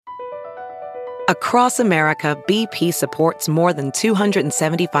Across America, BP supports more than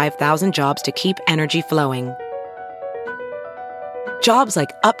 275,000 jobs to keep energy flowing. Jobs like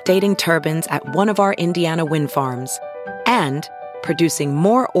updating turbines at one of our Indiana wind farms and producing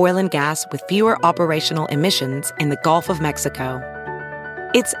more oil and gas with fewer operational emissions in the Gulf of Mexico.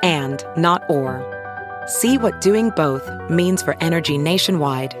 It's and, not or. See what doing both means for energy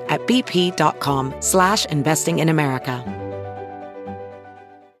nationwide at bp.com/investing in America.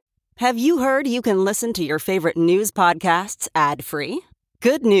 Have you heard you can listen to your favorite news podcasts ad-free?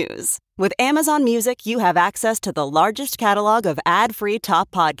 Good news. With Amazon Music, you have access to the largest catalog of ad-free top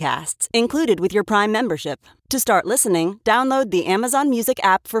podcasts included with your Prime membership. To start listening, download the Amazon Music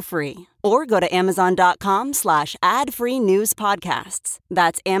app for free or go to amazon.com/ad-free news podcasts.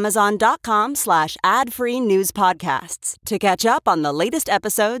 That's amazon.com/ad-free news podcasts to catch up on the latest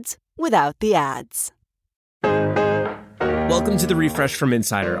episodes without the ads. Welcome to the Refresh from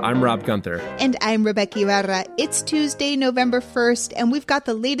Insider. I'm Rob Gunther. And I'm Rebecca Ibarra. It's Tuesday, November 1st, and we've got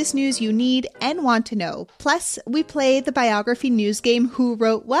the latest news you need and want to know. Plus, we play the biography news game, Who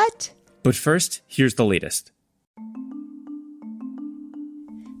Wrote What? But first, here's the latest.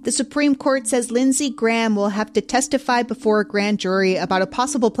 The Supreme Court says Lindsey Graham will have to testify before a grand jury about a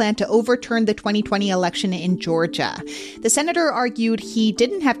possible plan to overturn the 2020 election in Georgia. The senator argued he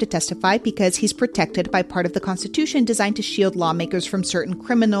didn't have to testify because he's protected by part of the Constitution designed to shield lawmakers from certain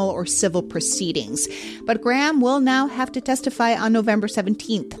criminal or civil proceedings. But Graham will now have to testify on November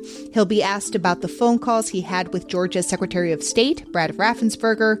 17th. He'll be asked about the phone calls he had with Georgia's Secretary of State, Brad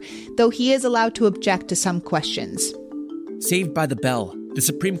Raffensperger, though he is allowed to object to some questions. Saved by the bell. The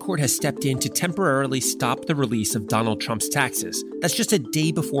Supreme Court has stepped in to temporarily stop the release of Donald Trump's taxes. That's just a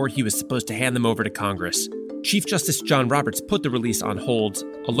day before he was supposed to hand them over to Congress. Chief Justice John Roberts put the release on hold.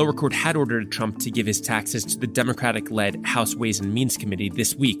 A lower court had ordered Trump to give his taxes to the Democratic-led House Ways and Means Committee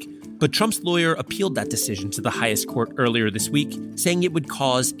this week. But Trump's lawyer appealed that decision to the highest court earlier this week, saying it would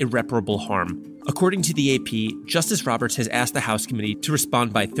cause irreparable harm. According to the AP, Justice Roberts has asked the House committee to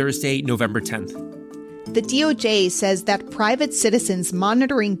respond by Thursday, November 10th. The DOJ says that private citizens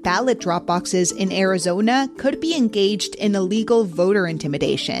monitoring ballot drop boxes in Arizona could be engaged in illegal voter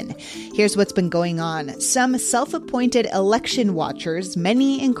intimidation. Here's what's been going on. Some self-appointed election watchers,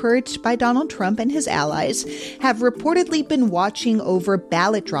 many encouraged by Donald Trump and his allies, have reportedly been watching over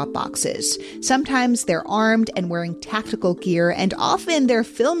ballot drop boxes. Sometimes they're armed and wearing tactical gear, and often they're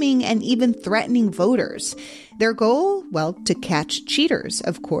filming and even threatening voters. Their goal? Well, to catch cheaters,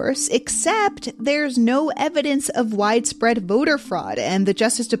 of course, except there's no evidence of widespread voter fraud, and the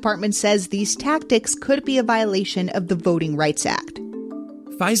Justice Department says these tactics could be a violation of the Voting Rights Act.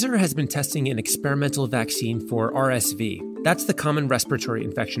 Pfizer has been testing an experimental vaccine for RSV. That's the common respiratory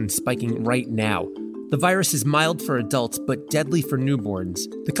infection spiking right now. The virus is mild for adults but deadly for newborns.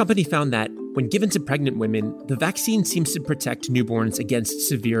 The company found that, when given to pregnant women, the vaccine seems to protect newborns against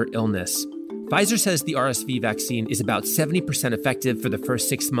severe illness. Pfizer says the RSV vaccine is about 70% effective for the first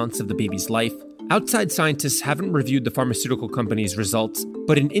 6 months of the baby's life. Outside scientists haven't reviewed the pharmaceutical company's results,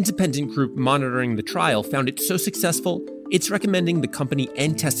 but an independent group monitoring the trial found it so successful, it's recommending the company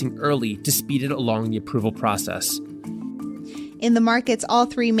end testing early to speed it along the approval process. In the markets, all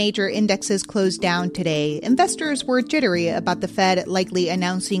three major indexes closed down today. Investors were jittery about the Fed likely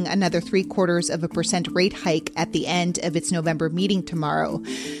announcing another 0.75% rate hike at the end of its November meeting tomorrow.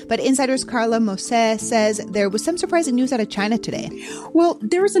 But Insider's Carla Mose says there was some surprising news out of China today. Well,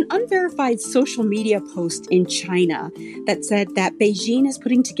 there was an unverified social media post in China that said that Beijing is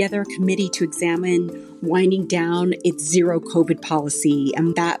putting together a committee to examine winding down its zero COVID policy.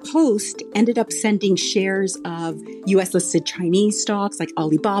 And that post ended up sending shares of U.S.-listed Chinese stocks like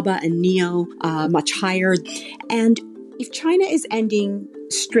Alibaba and NIO much higher. And if China is ending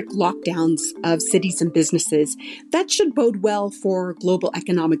strict lockdowns of cities and businesses, that should bode well for global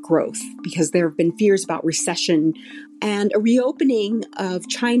economic growth because there have been fears about recession. And a reopening of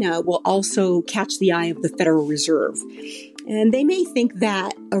China will also catch the eye of the Federal Reserve. And they may think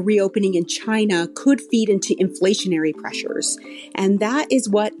that a reopening in China could feed into inflationary pressures. And that is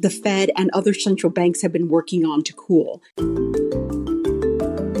what the Fed and other central banks have been working on to cool.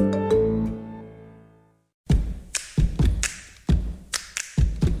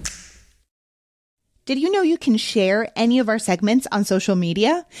 Did you know you can share any of our segments on social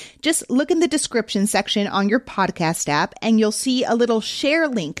media? Just look in the description section on your podcast app and you'll see a little share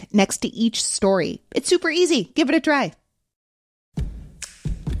link next to each story. It's super easy. Give it a try.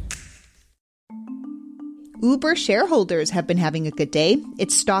 Uber shareholders have been having a good day.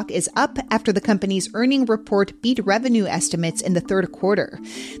 Its stock is up after the company's earning report beat revenue estimates in the third quarter.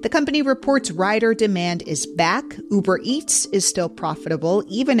 The company reports rider demand is back, Uber Eats is still profitable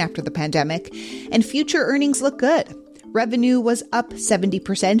even after the pandemic, and future earnings look good. Revenue was up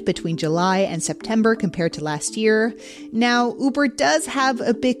 70% between July and September compared to last year. Now, Uber does have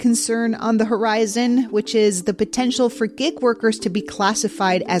a big concern on the horizon, which is the potential for gig workers to be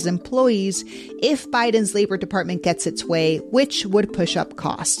classified as employees if Biden's Labor Department gets its way, which would push up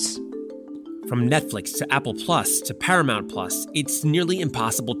costs. From Netflix to Apple Plus to Paramount Plus, it's nearly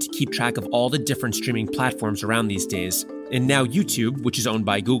impossible to keep track of all the different streaming platforms around these days. And now YouTube, which is owned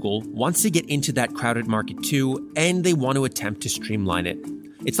by Google, wants to get into that crowded market too, and they want to attempt to streamline it.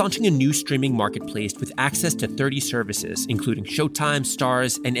 It's launching a new streaming marketplace with access to 30 services, including Showtime,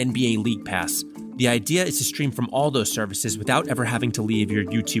 Starz, and NBA League Pass. The idea is to stream from all those services without ever having to leave your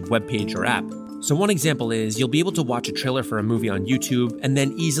YouTube webpage or app. So one example is you'll be able to watch a trailer for a movie on YouTube and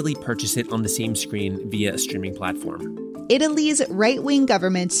then easily purchase it on the same screen via a streaming platform. Italy's right-wing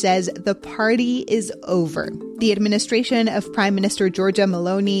government says the party is over. The administration of Prime Minister Giorgia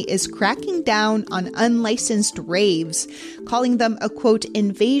Meloni is cracking down on unlicensed raves, calling them a, quote,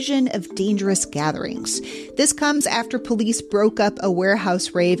 invasion of dangerous gatherings. This comes after police broke up a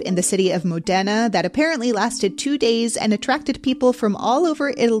warehouse rave in the city of Modena that apparently lasted 2 days and attracted people from all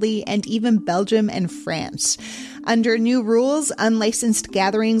over Italy and even Belgium and France. Under new rules, unlicensed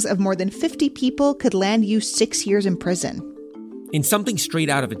gatherings of more than 50 people could land you 6 years in prison. In something straight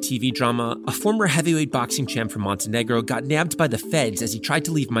out of a TV drama, a former heavyweight boxing champ from Montenegro got nabbed by the feds as he tried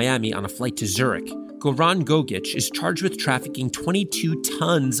to leave Miami on a flight to Zurich. Goran Gogic is charged with trafficking 22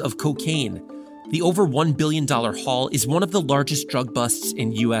 tons of cocaine. The over $1 billion haul is one of the largest drug busts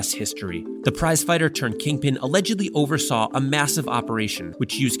in U.S. history. The prizefighter turned kingpin allegedly oversaw a massive operation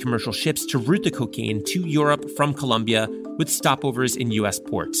which used commercial ships to route the cocaine to Europe from Colombia with stopovers in U.S.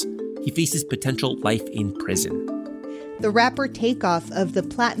 ports. He faces potential life in prison. The rapper Takeoff of the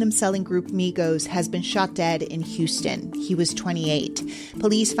platinum-selling group Migos has been shot dead in Houston. He was 28.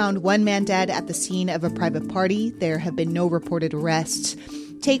 Police found one man dead at the scene of a private party. There have been no reported arrests.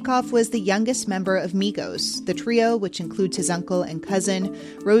 Takeoff was the youngest member of Migos. The trio, which includes his uncle and cousin,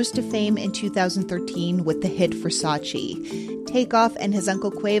 rose to fame in 2013 with the hit Versace. Takeoff and his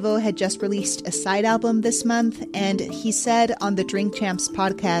uncle Quavo had just released a side album this month, and he said on the Drink Champs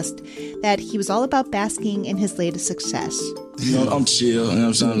podcast that he was all about basking in his latest success. You know, I'm chill, you know what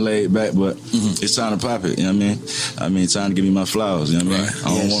I'm saying, laid back, but it's time to pop it, you know what I mean? I mean, time to give me my flowers, you know what I mean?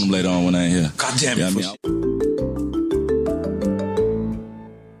 I don't want them later on when I ain't here. God damn it. You know what I mean?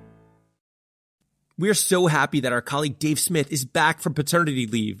 We're so happy that our colleague Dave Smith is back from paternity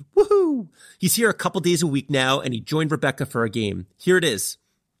leave. Woohoo! He's here a couple days a week now, and he joined Rebecca for a game. Here it is.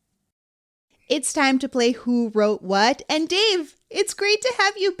 It's time to play Who Wrote What. And Dave, it's great to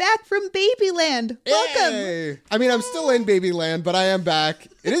have you back from Babyland. Welcome. Hey. I mean, I'm still in Babyland, but I am back.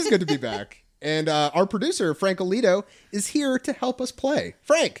 It is good to be back. And our producer, Frank Alito, is here to help us play.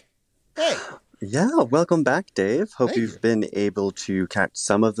 Frank, hey. Yeah, welcome back, Dave. Hope you've been able to catch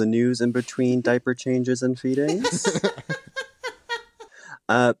some of the news in between diaper changes and feedings.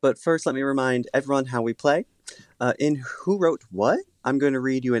 But first, let me remind everyone how we play. In Who Wrote What, I'm going to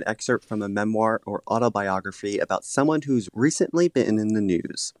read you an excerpt from a memoir or autobiography about someone who's recently been in the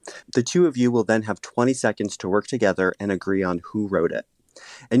news. The two of you will then have 20 seconds to work together and agree on who wrote it.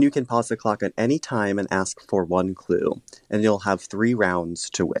 And you can pause the clock at any time and ask for one clue. And you'll have 3 rounds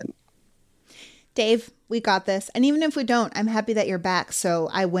to win. Dave, we got this. And even if we don't, I'm happy that you're back, so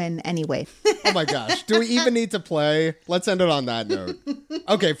I win anyway. Oh my gosh. Do we even need to play? Let's end it on that note.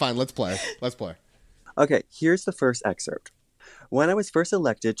 Okay, fine. Let's play. Okay, here's the first excerpt. When I was first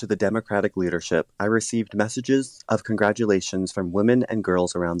elected to the Democratic leadership, I received messages of congratulations from women and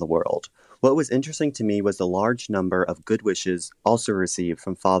girls around the world. What was interesting to me was the large number of good wishes also received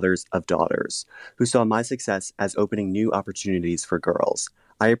from fathers of daughters, who saw my success as opening new opportunities for girls.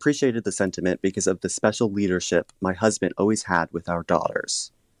 I appreciated the sentiment because of the special leadership my husband always had with our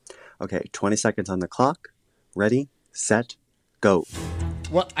daughters. Okay, 20 seconds on the clock. Ready, set, go.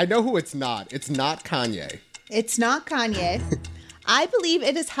 Well, I know who it's not. It's not Kanye. It's not Kanye. I believe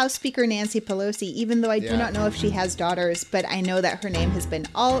it is House Speaker Nancy Pelosi, even though I do not know if she has daughters, but I know that her name has been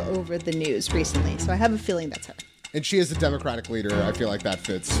all over the news recently, so I have a feeling that's her. And she is a Democratic leader. I feel like that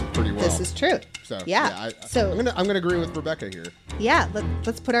fits pretty well. This is true. So I'm gonna agree with Rebecca here. Yeah,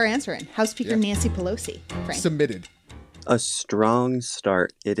 let's put our answer in. House Speaker Nancy Pelosi. Frank. Submitted. A strong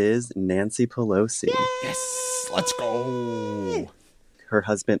start. It is Nancy Pelosi. Yes, let's go. her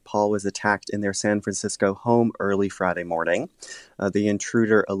husband Paul was attacked in their San Francisco home early Friday morning. The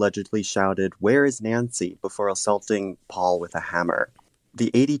intruder allegedly shouted, "Where is Nancy?" before assaulting Paul with a hammer. The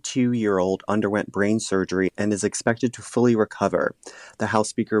 82-year-old underwent brain surgery and is expected to fully recover. The House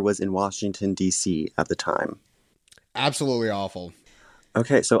Speaker was in Washington, D.C. at the time. Absolutely awful.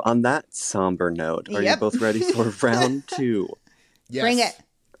 Okay, so on that somber note, are you both ready for round 2? Yes. Bring it.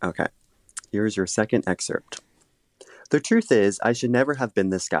 Okay, here's your second excerpt. The truth is, I should never have been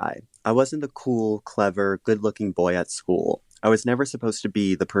this guy. I wasn't the cool, clever, good-looking boy at school. I was never supposed to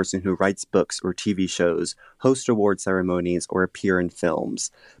be the person who writes books or TV shows, host award ceremonies, or appear in films.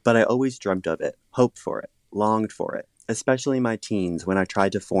 But I always dreamt of it, hoped for it, longed for it, especially in my teens when I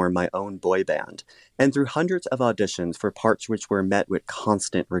tried to form my own boy band, and through hundreds of auditions for parts which were met with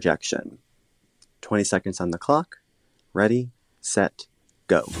constant rejection. 20 seconds on the clock. Ready, set,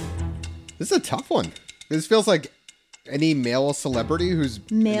 go. This is a tough one. This feels like any male celebrity who's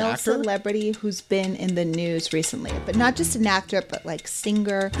an actor? Celebrity who's been in the news recently, but not just an actor, but like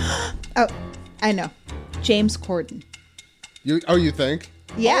singer. Oh, I know. James Corden. You think?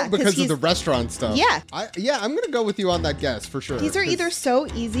 Yeah, because of the restaurant stuff. Yeah. I'm going to go with you on that guess for sure. These are either so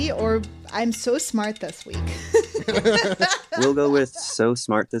easy or I'm so smart this week. We'll go with so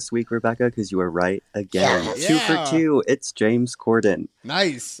smart this week, Rebecca, because you were right again. Yeah. 2 for 2. It's James Corden.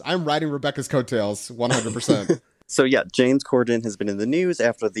 Nice. I'm riding Rebecca's coattails 100%. So yeah, James Corden has been in the news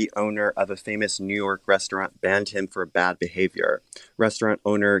after the owner of a famous New York restaurant banned him for bad behavior. Restaurant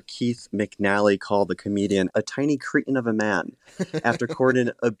owner Keith McNally called the comedian a tiny cretin of a man after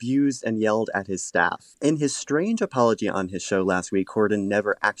Corden abused and yelled at his staff. In his strange apology on his show last week, Corden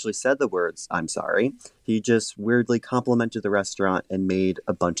never actually said the words, "I'm sorry." He just weirdly complimented the restaurant and made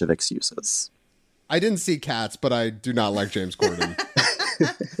a bunch of excuses. I didn't see Cats, but I do not like James Corden.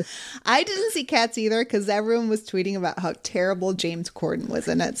 I didn't see Cats either because everyone was tweeting about how terrible James Corden was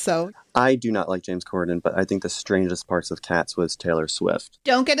in it. So I do not like James Corden, but I think the strangest parts of Cats was Taylor Swift.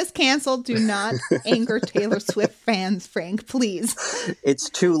 Don't get us canceled. Do not anger Taylor Swift fans, Frank, please. It's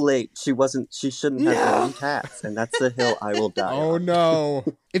too late. She shouldn't have been in Cats, and that's the hill I will die on. Oh, no.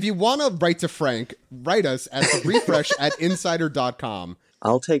 If you want to write to Frank, write us at refresh@insider.com.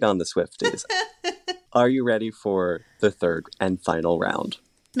 I'll take on the Swifties. Are you ready for the third and final round?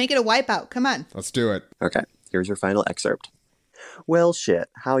 Make it a wipeout. Come on. Let's do it. Okay, here's your final excerpt. Well, shit,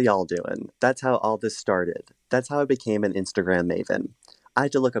 how y'all doing? That's how all this started. That's how I became an Instagram maven. I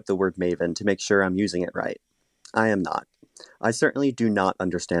had to look up the word maven to make sure I'm using it right. I am not. I certainly do not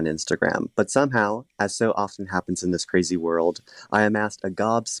understand Instagram, but somehow, as so often happens in this crazy world, I amassed a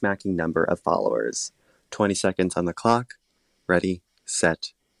gobsmacking number of followers. 20 seconds on the clock. Ready,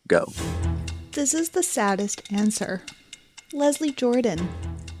 set, go. This is the saddest answer. Leslie Jordan.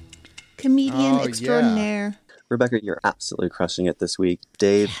 Comedian extraordinaire. Yeah. Rebecca, you're absolutely crushing it this week.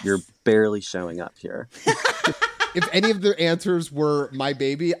 Dave, yes. You're barely showing up here. If any of the answers were my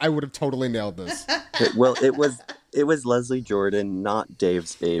baby, I would have totally nailed this. Well, it was Leslie Jordan, not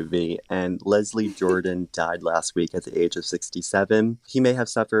Dave's baby, and Leslie Jordan died last week at the age of 67. He may have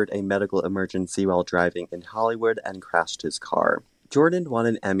suffered a medical emergency while driving in Hollywood and crashed his car. Jordan won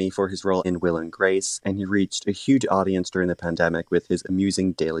an Emmy for his role in Will and Grace, and he reached a huge audience during the pandemic with his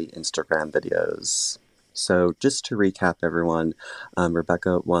amusing daily Instagram videos. So just to recap, everyone,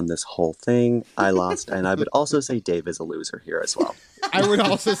 Rebecca won this whole thing. I lost, and I would also say Dave is a loser here as well. I would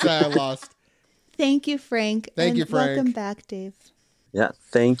also say I lost. Thank you, Frank. Thank you, Frank. Welcome back, Dave. Yeah,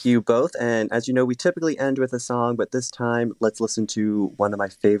 thank you both. And as you know, we typically end with a song, but this time, let's listen to one of my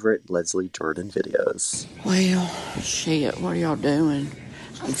favorite Leslie Jordan videos. Well, shit, what are y'all doing?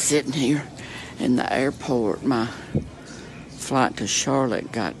 I'm sitting here in the airport. My flight to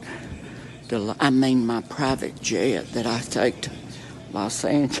Charlotte got my private jet that I take to Los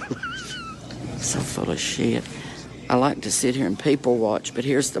Angeles. So full of shit. I like to sit here and people watch, but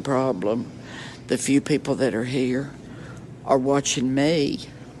here's the problem. The few people that are here are watching me.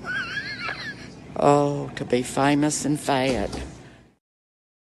 Oh, to be famous and fat.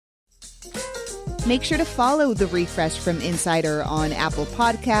 Make sure to follow The Refresh from Insider on Apple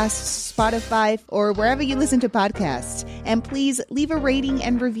Podcasts, Spotify, or wherever you listen to podcasts. And please leave a rating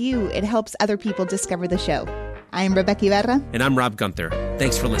and review. It helps other people discover the show. I'm Rebecca Ibarra. And I'm Rob Gunther.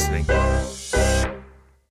 Thanks for listening.